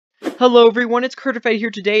Hello everyone, it's Curtified here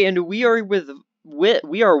today, and we are with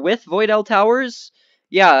Voidel Towers.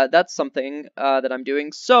 Yeah, that's something that I'm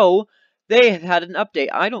doing. So they have had an update.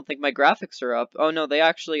 I don't think my graphics are up. Oh no, they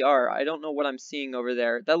actually are. I don't know what I'm seeing over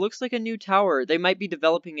there. That looks like a new tower. They might be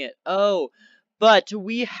developing it. Oh, but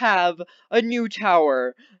we have a new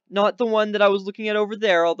tower. Not the one that I was looking at over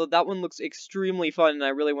there, although that one looks extremely fun and I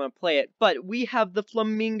really want to play it. But we have the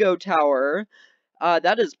Flamingo Tower.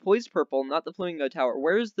 That is Poised Purple, not the Flamingo Tower.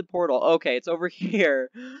 Where's the portal? Okay, it's over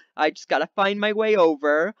here. I just gotta find my way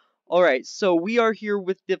over. Alright, so we are here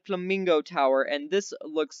with the Flamingo Tower, and this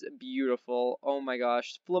looks beautiful. Oh my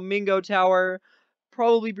gosh. Flamingo Tower,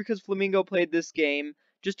 probably because Flamingo played this game.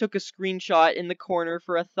 Just took a screenshot in the corner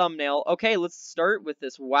for a thumbnail. Okay, let's start with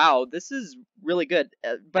this. Wow, this is really good.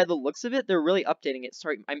 By the looks of it, they're really updating it.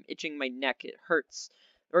 Sorry, I'm itching my neck. It hurts.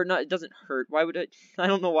 Or not, it doesn't hurt. Why would it? I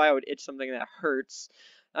don't know why I would itch something that hurts.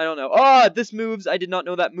 I don't know. Oh, this moves. I did not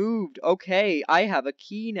know that moved. Okay, I have a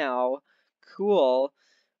key now. Cool.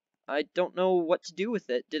 I don't know what to do with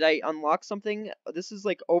it. Did I unlock something? This is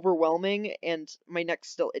like overwhelming and my neck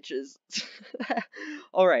still itches.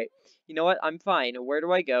 Alright. You know what? I'm fine. Where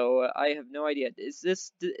do I go? I have no idea. Does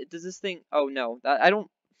this thing? Oh no. I don't.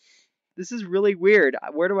 This is really weird.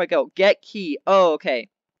 Where do I go? Get key. Oh, okay.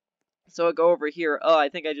 So I go over here. Oh, I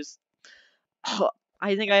think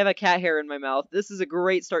I think I have a cat hair in my mouth. This is a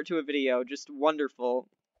great start to a video. Just wonderful.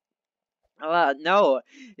 No.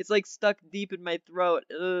 It's like stuck deep in my throat.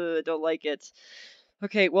 Ugh, I don't like it.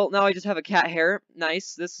 Okay, well, now I just have a cat hair.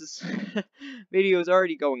 Nice. This is... video is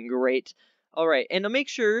already going great. Alright, and make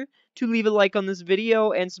sure to leave a like on this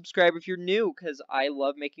video and subscribe if you're new, because I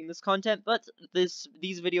love making this content, but these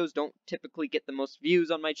videos don't typically get the most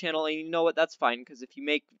views on my channel, and you know what? That's fine, because if you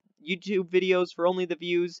make YouTube videos for only the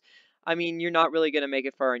views, I mean, you're not really gonna make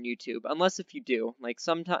it far on YouTube, unless if you do. Like,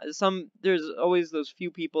 there's always those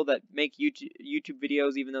few people that make YouTube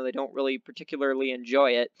videos even though they don't really particularly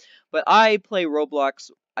enjoy it. But I play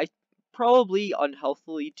Roblox, I probably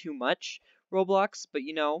unhealthily too much Roblox, but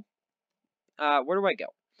you know, where do I go?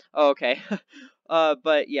 Oh, okay.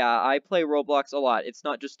 But yeah, I play Roblox a lot. It's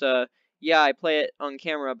not just yeah, I play it on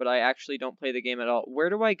camera, but I actually don't play the game at all.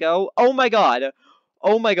 Where do I go? Oh my god!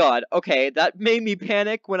 Oh my god. Okay, that made me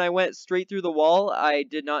panic when I went straight through the wall. I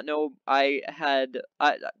did not know I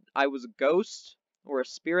was a ghost or a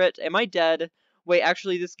spirit. Am I dead? Wait,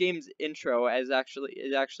 actually this game's intro it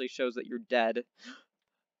actually shows that you're dead.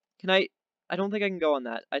 Can I don't think I can go on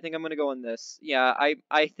that. I think I'm gonna go on this. Yeah,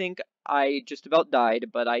 I think I just about died,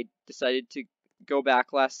 but I decided to go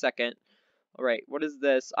back last second. Alright, what is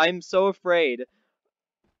this? I'm so afraid.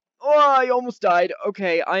 Oh, I almost died.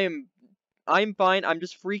 Okay, I'm fine. I'm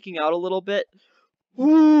just freaking out a little bit.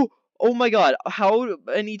 Ooh! Oh my god, how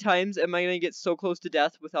many times am I gonna get so close to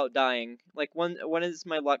death without dying? Like, when is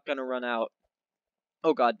my luck gonna run out?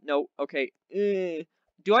 Oh god, no, okay.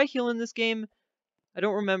 Do I heal in this game? I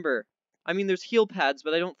don't remember. I mean, there's heal pads,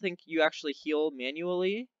 but I don't think you actually heal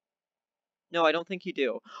manually. No, I don't think you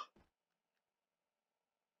do.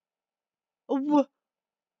 Oh,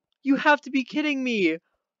 you have to be kidding me!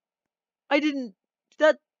 I didn't...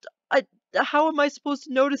 That... I... How am I supposed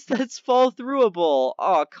to notice that's fall throughable?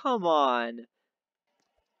 Oh, come on.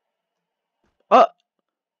 Uh,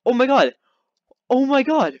 oh my god. Oh my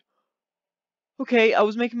god. Okay, I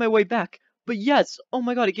was making my way back. But yes, oh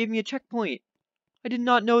my god, it gave me a checkpoint. I did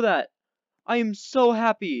not know that. I am so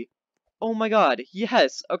happy. Oh my god,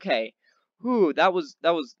 yes, okay. Whew, that was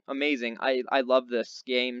amazing. I love this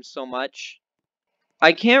game so much.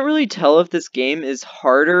 I can't really tell if this game is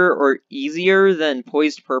harder or easier than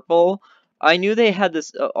Poised Purple. I knew they had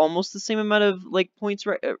this almost the same amount of like points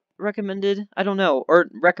recommended. I don't know, or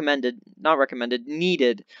recommended, not recommended,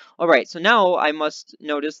 needed. All right, so now I must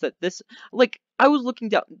notice that this, like, I was looking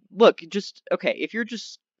down. Look, just okay. If you're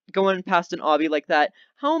just going past an obby like that,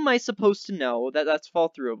 how am I supposed to know that that's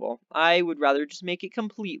fall throughable? I would rather just make it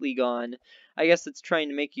completely gone. I guess it's trying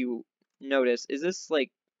to make you notice. Is this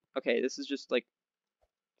like, okay? This is just like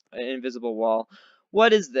an invisible wall.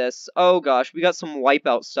 What is this? Oh gosh, we got some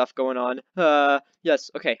wipeout stuff going on.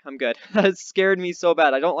 Yes, okay, I'm good. That scared me so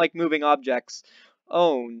bad. I don't like moving objects.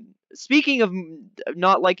 Oh, speaking of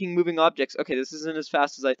not liking moving objects, okay, this isn't as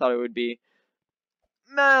fast as I thought it would be.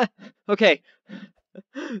 Meh. Okay.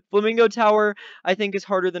 Flamingo Tower, I think, is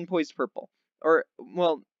harder than Poised Purple. Or,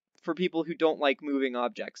 well, for people who don't like moving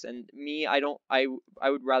objects. And me, I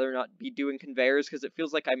would rather not be doing conveyors because it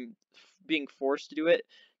feels like I'm being forced to do it.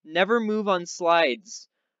 Never move on slides.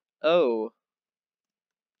 Oh.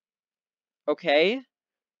 Okay.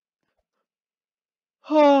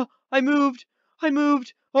 Oh, I moved. I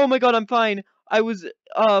moved. Oh my god, I'm fine. I was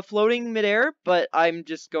floating midair, but I'm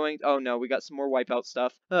just going. Oh no, we got some more wipeout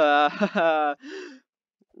stuff.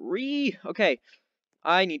 Okay,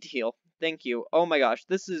 I need to heal. Thank you. Oh my gosh,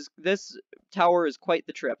 this tower is quite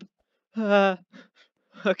the trip.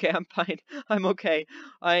 Okay, I'm fine. I'm okay.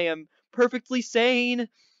 I am perfectly sane.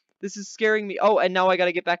 This is scaring me. Oh, and now I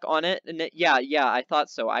gotta get back on it. And yeah, I thought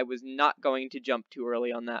so. I was not going to jump too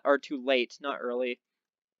early on that, or too late, not early.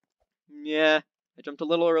 Yeah, I jumped a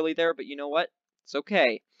little early there, but you know what? It's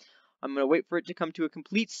okay. I'm gonna wait for it to come to a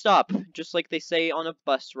complete stop, just like they say on a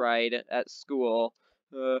bus ride at school.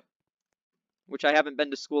 Which I haven't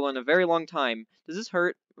been to school in a very long time. Does this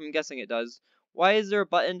hurt? I'm guessing it does. Why is there a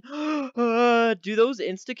button? Do those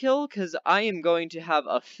insta-kill? Because I am going to have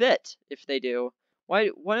a fit if they do. Why?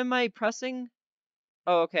 What am I pressing?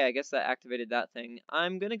 Oh, okay, I guess that activated that thing.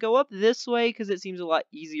 I'm gonna go up this way because it seems a lot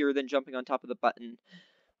easier than jumping on top of the button.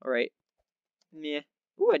 Alright. Meh.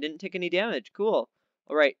 Ooh, I didn't take any damage. Cool.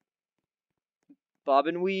 Alright. Bob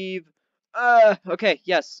and weave. Okay,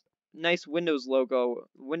 yes. Nice Windows logo.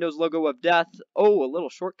 Windows logo of death. Oh, a little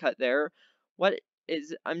shortcut there. What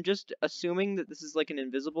is... I'm just assuming that this is like an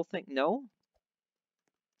invisible thing. No?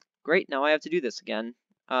 Great, now I have to do this again.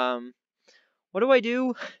 What do I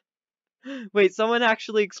do? Wait, someone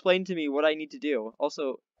actually explained to me what I need to do.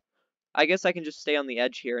 Also, I guess I can just stay on the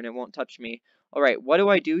edge here and it won't touch me. Alright, what do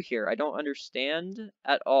I do here? I don't understand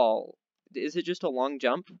at all. Is it just a long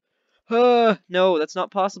jump? No, that's not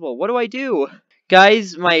possible. What do I do?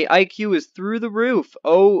 Guys, my IQ is through the roof.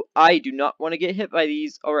 Oh, I do not want to get hit by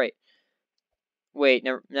these. Alright. Wait,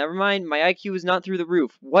 never mind. My IQ is not through the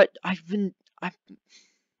roof. What?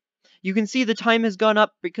 You can see the time has gone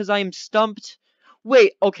up because I am stumped.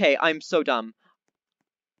 Wait, okay, I'm so dumb.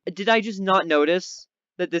 Did I just not notice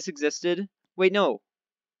that this existed? Wait, no.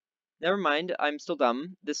 Never mind, I'm still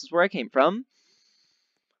dumb. This is where I came from.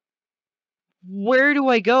 Where do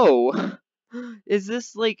I go? Is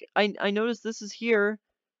this like... I noticed this is here,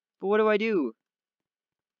 but what do I do?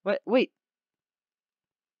 What? Wait.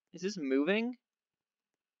 Is this moving?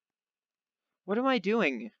 What am I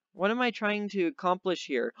doing? What am I trying to accomplish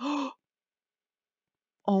here? Oh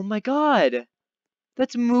my god!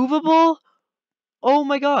 That's movable? Oh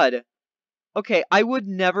my god! Okay, I would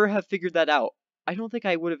never have figured that out. I don't think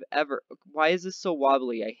I would have ever. Why is this so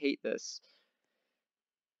wobbly? I hate this.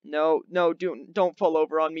 No, don't fall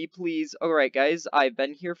over on me, please. Alright, guys, I've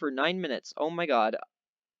been here for 9 minutes. Oh my god.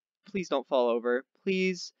 Please don't fall over.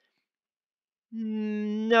 Please.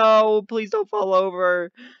 No, please don't fall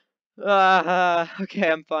over. Okay,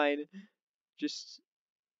 I'm fine. Just...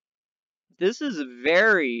 This is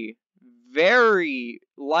very, very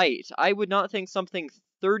light. I would not think something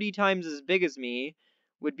 30 times as big as me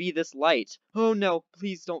would be this light. Oh no,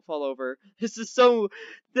 please don't fall over. This is so...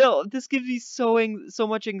 No, this gives me so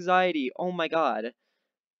much anxiety. Oh my god.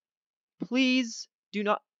 Please do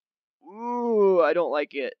not... Ooh, I don't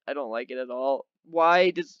like it. I don't like it at all.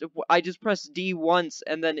 Why does... I just press D once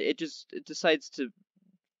and then it decides to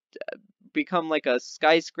become like a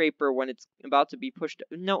skyscraper when it's about to be pushed.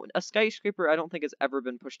 No, a skyscraper I don't think has ever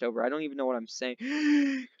been pushed over. I don't even know what I'm saying.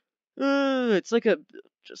 It's like a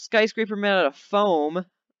skyscraper made out of foam.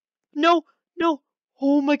 No, no.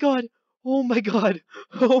 Oh my god. Oh my god.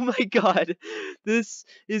 Oh my god. This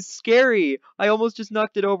is scary. I almost just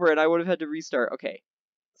knocked it over and I would have had to restart. Okay.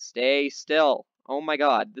 Stay still. Oh my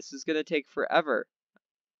god. This is gonna take forever.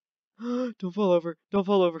 Don't fall over. Don't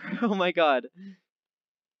fall over. Oh my god.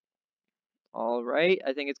 Alright,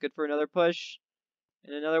 I think it's good for another push.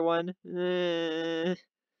 And another one.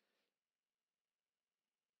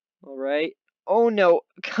 Alright. Oh no,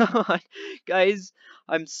 come on. Guys,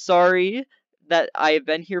 I'm sorry that I've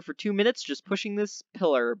been here for 2 minutes just pushing this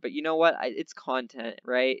pillar, but you know what? It's content,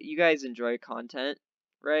 right? You guys enjoy content,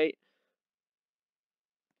 right?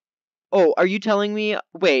 Oh, are you telling me?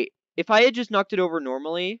 Wait, if I had just knocked it over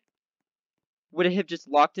normally, would it have just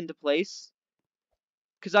locked into place?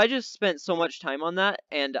 Because I just spent so much time on that,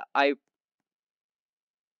 and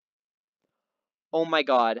oh my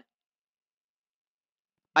god.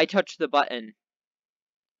 I touched the button.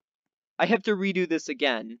 I have to redo this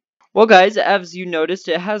again. Well guys, as you noticed,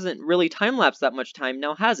 it hasn't really time-lapsed that much time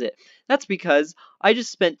now, has it? That's because I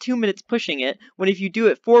just spent 2 minutes pushing it, when if you do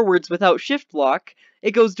it forwards without shift lock,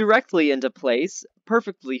 it goes directly into place,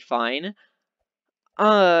 perfectly fine.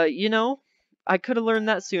 You know, I could have learned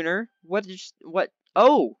that sooner.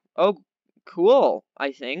 Oh, cool,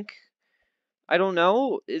 I think. I don't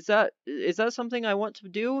know, is that something I want to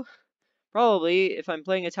do? Probably, if I'm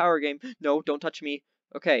playing a tower game. No, don't touch me.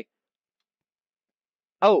 Okay.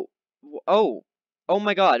 Oh, oh, oh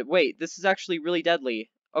my god, wait, this is actually really deadly.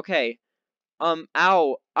 Okay,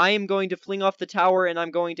 Ow. I am going to fling off the tower and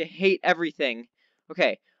I'm going to hate everything.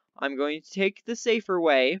 Okay, I'm going to take the safer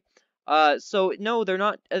way. So, no, they're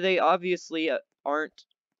not, they obviously aren't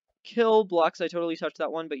kill blocks. I totally touched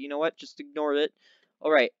that one, but you know what? Just ignore it.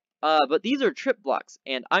 Alright, but these are trip blocks,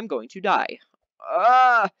 and I'm going to die.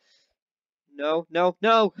 Ah! No, no,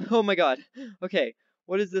 no! Oh my god. Okay,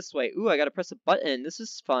 what is this way? Ooh, I gotta press a button. This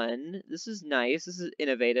is fun. This is nice. This is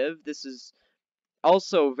innovative. This is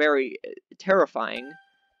also very terrifying.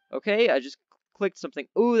 Okay, I just clicked something.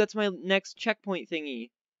 Ooh, that's my next checkpoint thingy.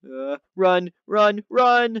 Run, run,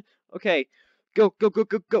 run! Okay, go, go, go,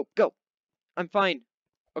 go, go, go! I'm fine.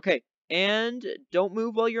 Okay, and don't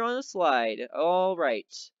move while you're on a slide.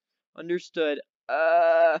 Alright. Understood.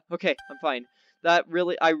 Okay, I'm fine. I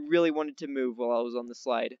really wanted to move while I was on the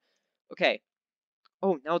slide. Okay.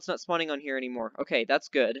 Oh, now it's not spawning on here anymore. Okay, that's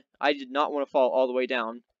good. I did not want to fall all the way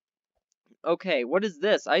down. Okay, what is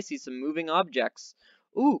this? I see some moving objects.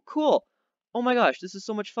 Ooh, cool. Oh my gosh, this is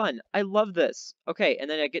so much fun. I love this. Okay, and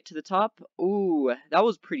then I get to the top. Ooh, that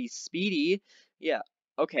was pretty speedy. Yeah.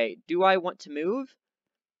 Okay, do I want to move?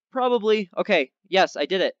 Probably. Okay, yes, I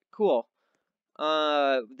did it. Cool.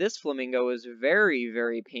 This flamingo is very,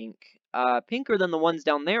 very pink. Pinker than the ones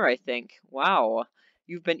down there, I think. Wow.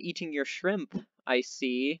 You've been eating your shrimp, I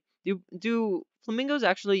see. Do flamingos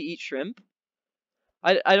actually eat shrimp?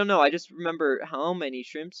 I don't know, I just remember how many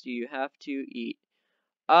shrimps do you have to eat?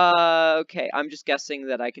 Okay, I'm just guessing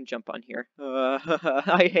that I can jump on here.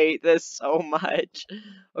 I hate this so much.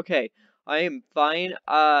 Okay, I am fine.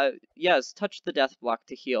 Yes, touch the death block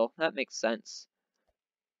to heal. That makes sense.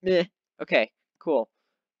 Meh. Okay, cool.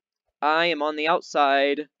 I am on the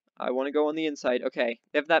outside. I want to go on the inside. Okay,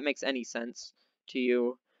 if that makes any sense to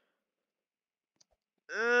you.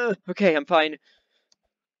 Okay, I'm fine.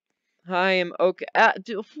 I am okay. I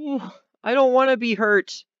don't want to be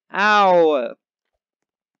hurt. Ow.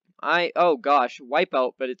 Oh gosh,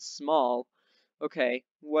 wipeout, but it's small. Okay,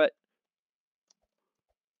 what?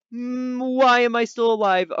 Why am I still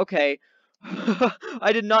alive? Okay.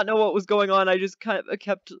 I did not know what was going on. I just kind of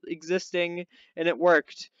kept existing, and it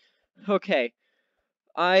worked. Okay.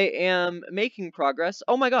 I am making progress.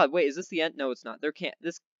 Oh my god, wait, is this the end? No, it's not.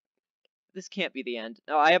 This can't be the end.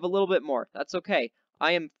 No, I have a little bit more. That's okay.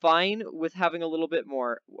 I am fine with having a little bit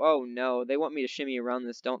more. Oh no, they want me to shimmy around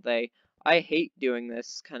this, don't they? I hate doing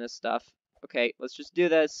this kind of stuff. Okay, let's just do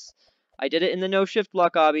this. I did it in the no shift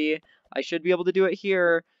block obby. I should be able to do it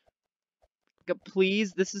here.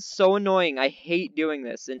 Please, this is so annoying. I hate doing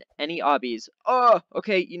this in any obbies. Oh,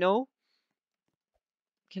 okay, you know?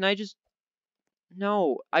 Can I just...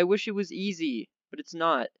 No, I wish it was easy, but it's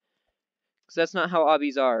not. Because that's not how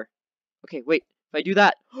obbies are. Okay, wait. If I do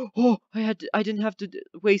that, oh, I didn't have to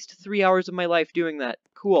waste 3 hours of my life doing that.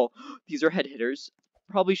 Cool. These are head hitters.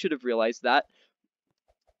 Probably should have realized that.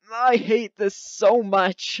 I hate this so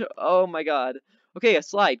much. Oh my god. Okay, a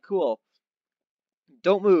slide. Cool.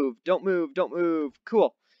 Don't move. Don't move. Don't move.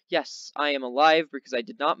 Cool. Yes, I am alive because I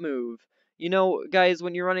did not move. You know, guys,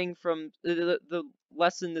 when you're running from the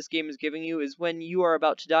lesson this game is giving you is when you are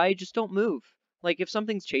about to die, just don't move. Like, if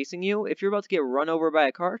something's chasing you, if you're about to get run over by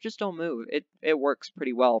a car, just don't move. It works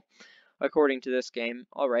pretty well, according to this game.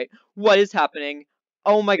 Alright, what is happening?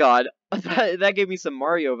 Oh my god, that gave me some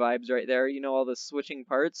Mario vibes right there, you know, all the switching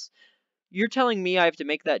parts. You're telling me I have to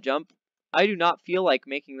make that jump? I do not feel like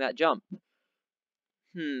making that jump.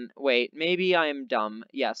 Wait, maybe I'm dumb.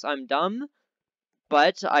 Yes, I'm dumb,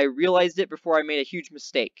 but I realized it before I made a huge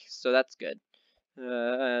mistake, so that's good.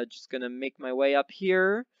 Just gonna make my way up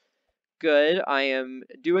here. Good, I am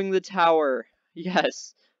doing the tower.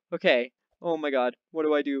 Yes. Okay. Oh my god. What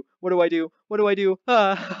do I do? What do I do? What do I do?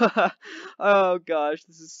 Ah! Oh gosh,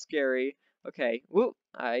 this is scary. Okay. Whoop.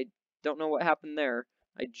 I don't know what happened there.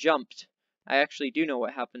 I jumped. I actually do know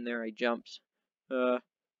what happened there. I jumped. This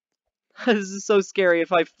is so scary.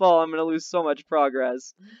 If I fall, I'm gonna lose so much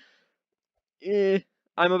progress. I'm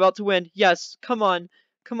about to win. Yes. Come on.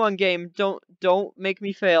 Come on, game. Don't make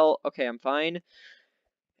me fail. Okay, I'm fine.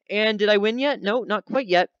 And did I win yet? No, not quite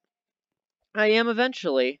yet. I am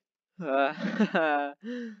eventually. I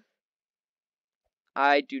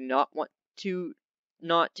do not want to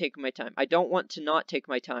not take my time. I don't want to not take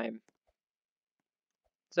my time.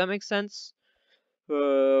 Does that make sense?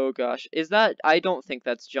 Oh gosh. Is that... I don't think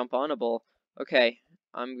that's jump onable. Okay.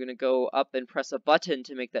 I'm gonna go up and press a button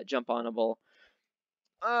to make that jump onable.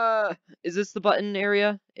 Is this the button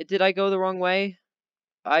area? Did I go the wrong way?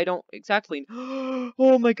 I don't exactly...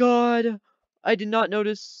 Oh my god! I did not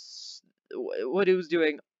notice what it was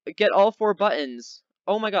doing. Get all 4 buttons.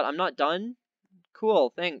 Oh my god, I'm not done?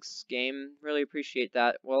 Cool, thanks, game. Really appreciate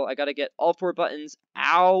that. Well, I gotta get all 4 buttons.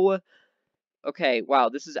 Ow! Okay, wow,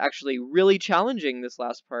 this is actually really challenging, this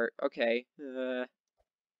last part. Okay.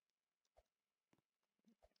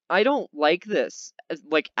 I don't like this,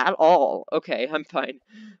 like, at all. Okay, I'm fine.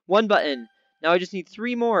 One button. Now I just need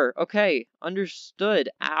 3 more. Okay, understood.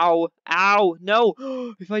 Ow. Ow. No.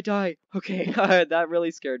 If I die. Okay, that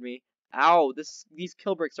really scared me. Ow, these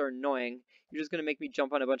kill bricks are annoying. You're just gonna make me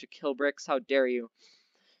jump on a bunch of kill bricks? How dare you?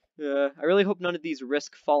 I really hope none of these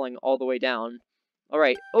risk falling all the way down.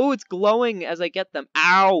 Alright. Oh, it's glowing as I get them.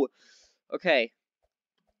 Ow! Okay.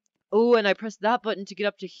 Oh, and I pressed that button to get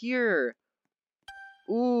up to here.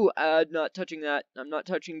 Ooh, not touching that. I'm not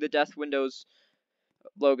touching the Death Windows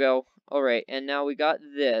logo. Alright, and now we got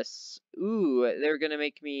this. Ooh, they're gonna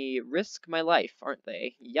make me risk my life, aren't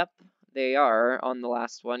they? Yep, they are on the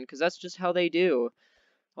last one, because that's just how they do.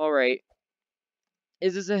 Alright.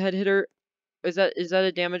 Is this a head hitter? Is that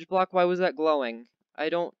a damage block? Why was that glowing? I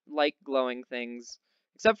don't like glowing things.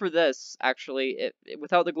 Except for this, actually.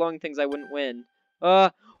 Without the glowing things, I wouldn't win.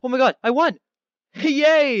 Oh my god, I won!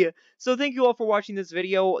 Yay! So thank you all for watching this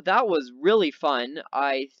video. That was really fun.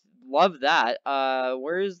 I love that.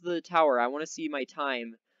 Where is the tower? I want to see my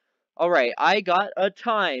time. Alright, I got a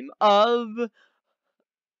time of...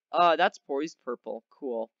 that's poised purple.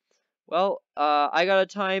 Cool. Well, I got a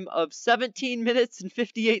time of 17 minutes and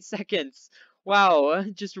 58 seconds. Wow,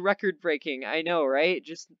 just record-breaking. I know, right?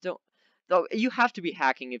 Just don't... Though you have to be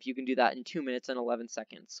hacking if you can do that in 2 minutes and 11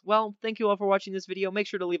 seconds. Well, thank you all for watching this video. Make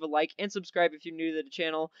sure to leave a like and subscribe if you're new to the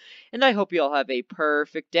channel. And I hope you all have a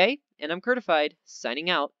perfect day. And I'm Curtified, signing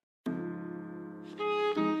out.